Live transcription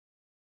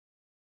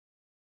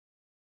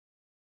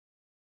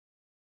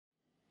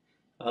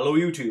Hello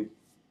YouTube.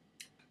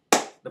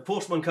 The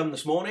postman come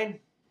this morning.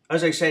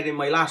 As I said in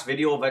my last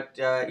video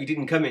that he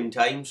didn't come in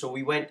time, so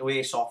we went to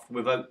Airsoft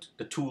without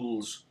the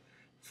tools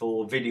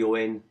for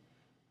videoing,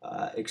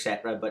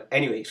 etc. But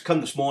anyways,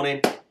 come this morning,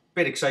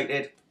 bit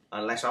excited,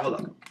 and let's have a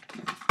look.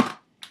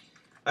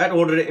 I had to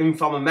order it in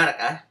from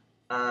America,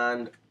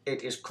 and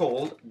it is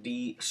called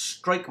the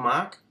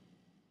strikemark,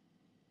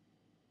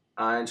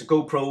 and it's a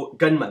GoPro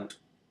gun mount.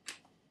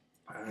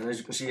 And as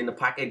you can see in the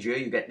package here,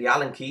 you get the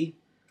Allen key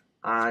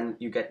and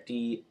you get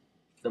the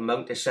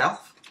mount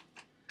itself.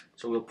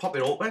 So we'll pop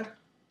it open.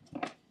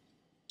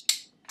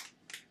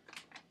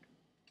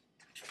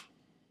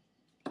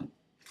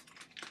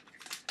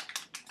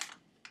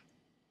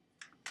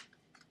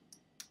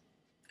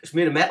 It's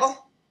made of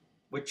metal,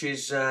 which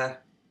is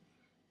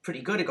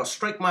pretty good. It got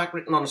strikemark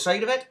written on the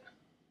side of it,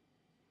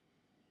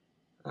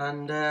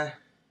 and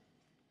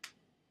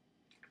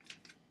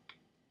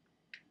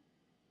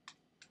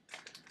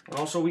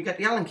also we get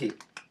the Allen key.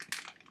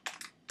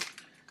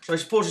 So I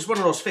suppose it's one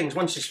of those things,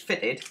 once it's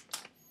fitted,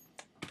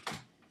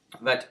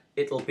 that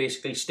it'll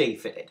basically stay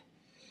fitted.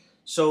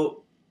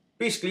 So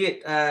basically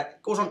it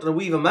goes onto the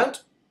Weaver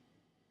mount,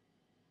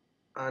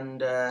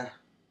 and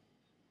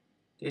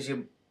there's your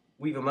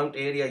Weaver mount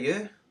area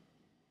here.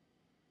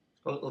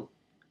 It's got a little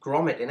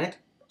grommet in it,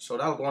 so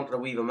that'll go onto the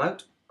Weaver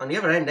mount. On the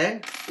other end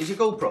then is your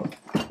GoPro.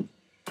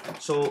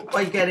 So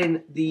by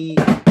getting the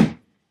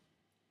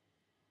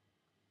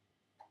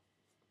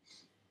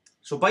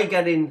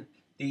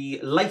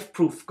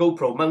lifeproof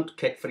GoPro mount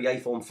kit for the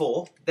iPhone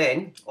 4,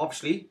 then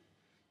obviously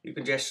you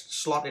can just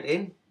slot it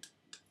in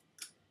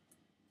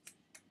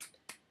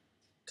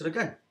to the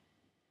gun.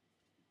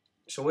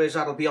 So whereas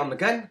that'll be on the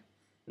gun,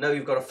 now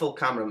you've got a full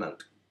camera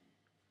mount.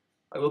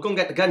 I will go and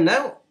get the gun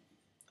now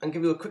and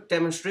give you a quick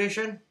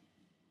demonstration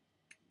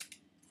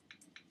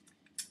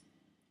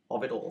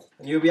of it all.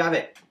 And here we have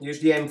it. Here's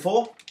the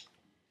M4,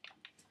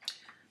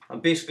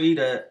 and basically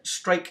the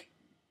strike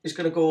is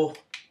going to go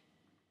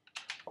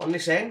on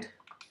this end.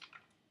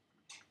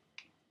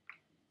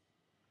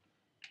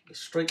 The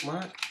strike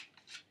mark.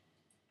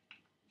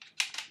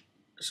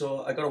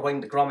 So I got to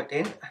wind the grommet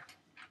in.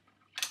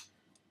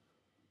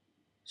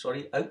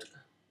 Sorry, out.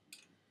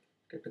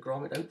 Get the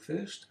grommet out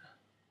first.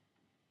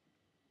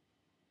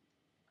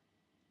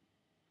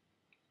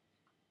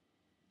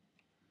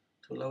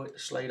 To allow it to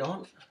slide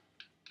on.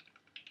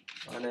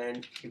 And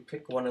then you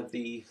pick one of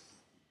the,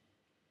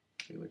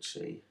 you would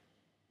say,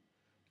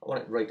 I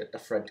want it right at the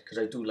front because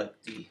I do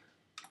like the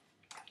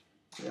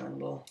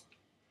handle.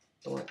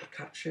 I want it to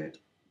catch it.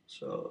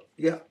 So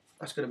yeah,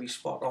 that's going to be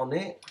spot on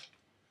there.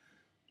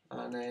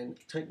 And then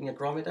tighten your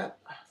grommet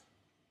up,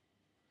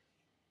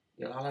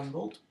 your Allen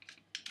bolt,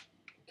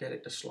 get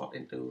it to slot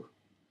into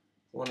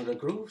one of the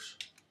grooves.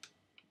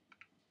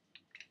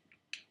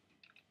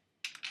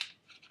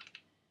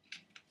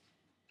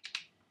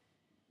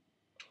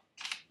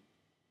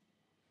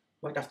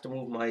 Might have to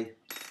move my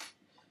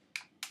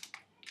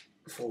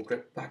full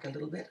grip back a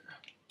little bit.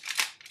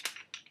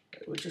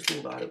 We'll just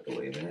move that out the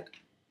way a minute.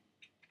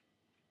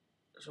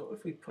 So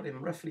if we put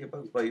him roughly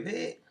about by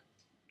there,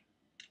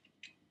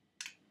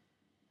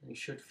 you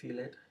should feel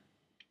it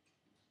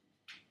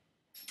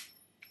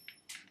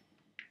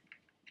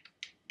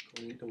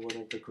going into one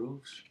of the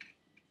grooves.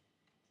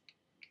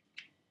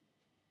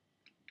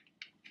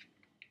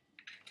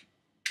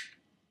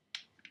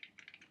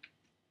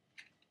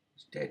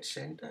 It's dead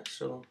center,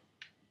 so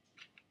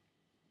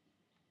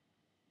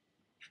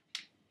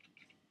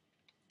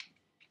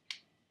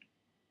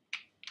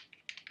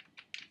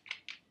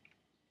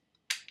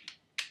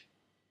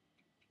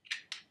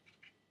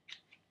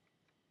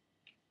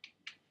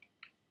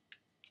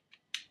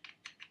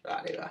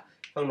there we are.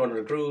 Found one of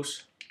the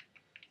grooves,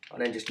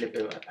 and then just nip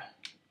them up.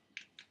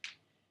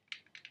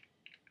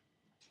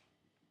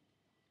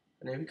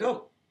 And there we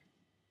go.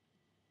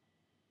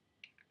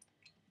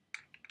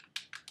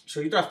 So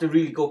you don't have to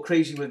really go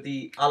crazy with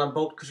the Allen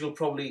bolt because you'll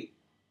probably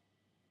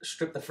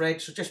strip the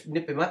thread. So just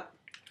nip him up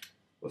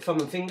with thumb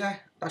and finger.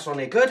 That's on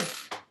there good.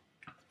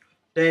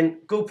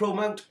 Then GoPro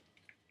mount.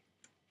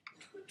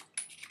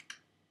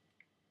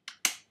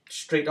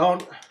 Straight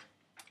on.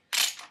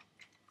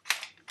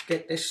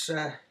 Get this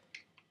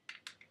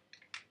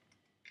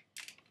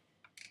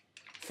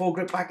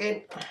foregrip back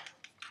in.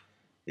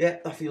 Yeah,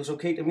 that feels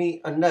okay to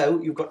me. And now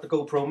you've got the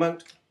GoPro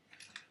mount,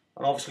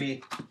 and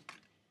obviously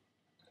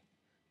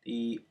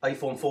the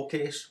iPhone 4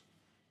 case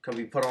can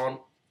be put on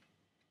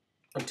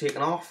and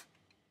taken off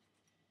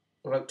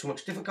without too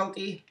much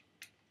difficulty.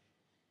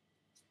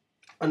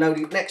 And now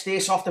the next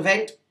Airsoft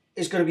event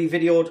is going to be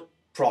videoed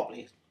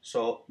properly.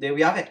 So there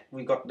we have it.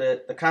 We've got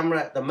the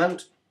camera, the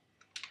mount.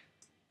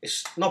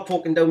 It's not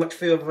poking down much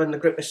further than the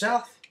grip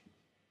itself.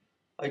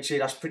 I'd say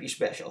that's pretty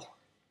special.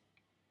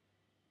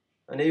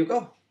 And there you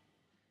go.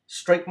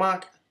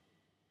 Strikemark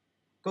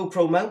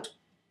GoPro mount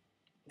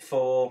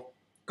for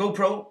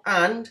GoPro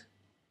and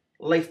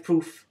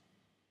lifeproof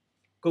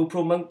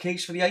GoPro mount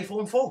case for the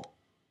iPhone 4.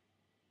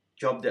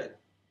 Job done.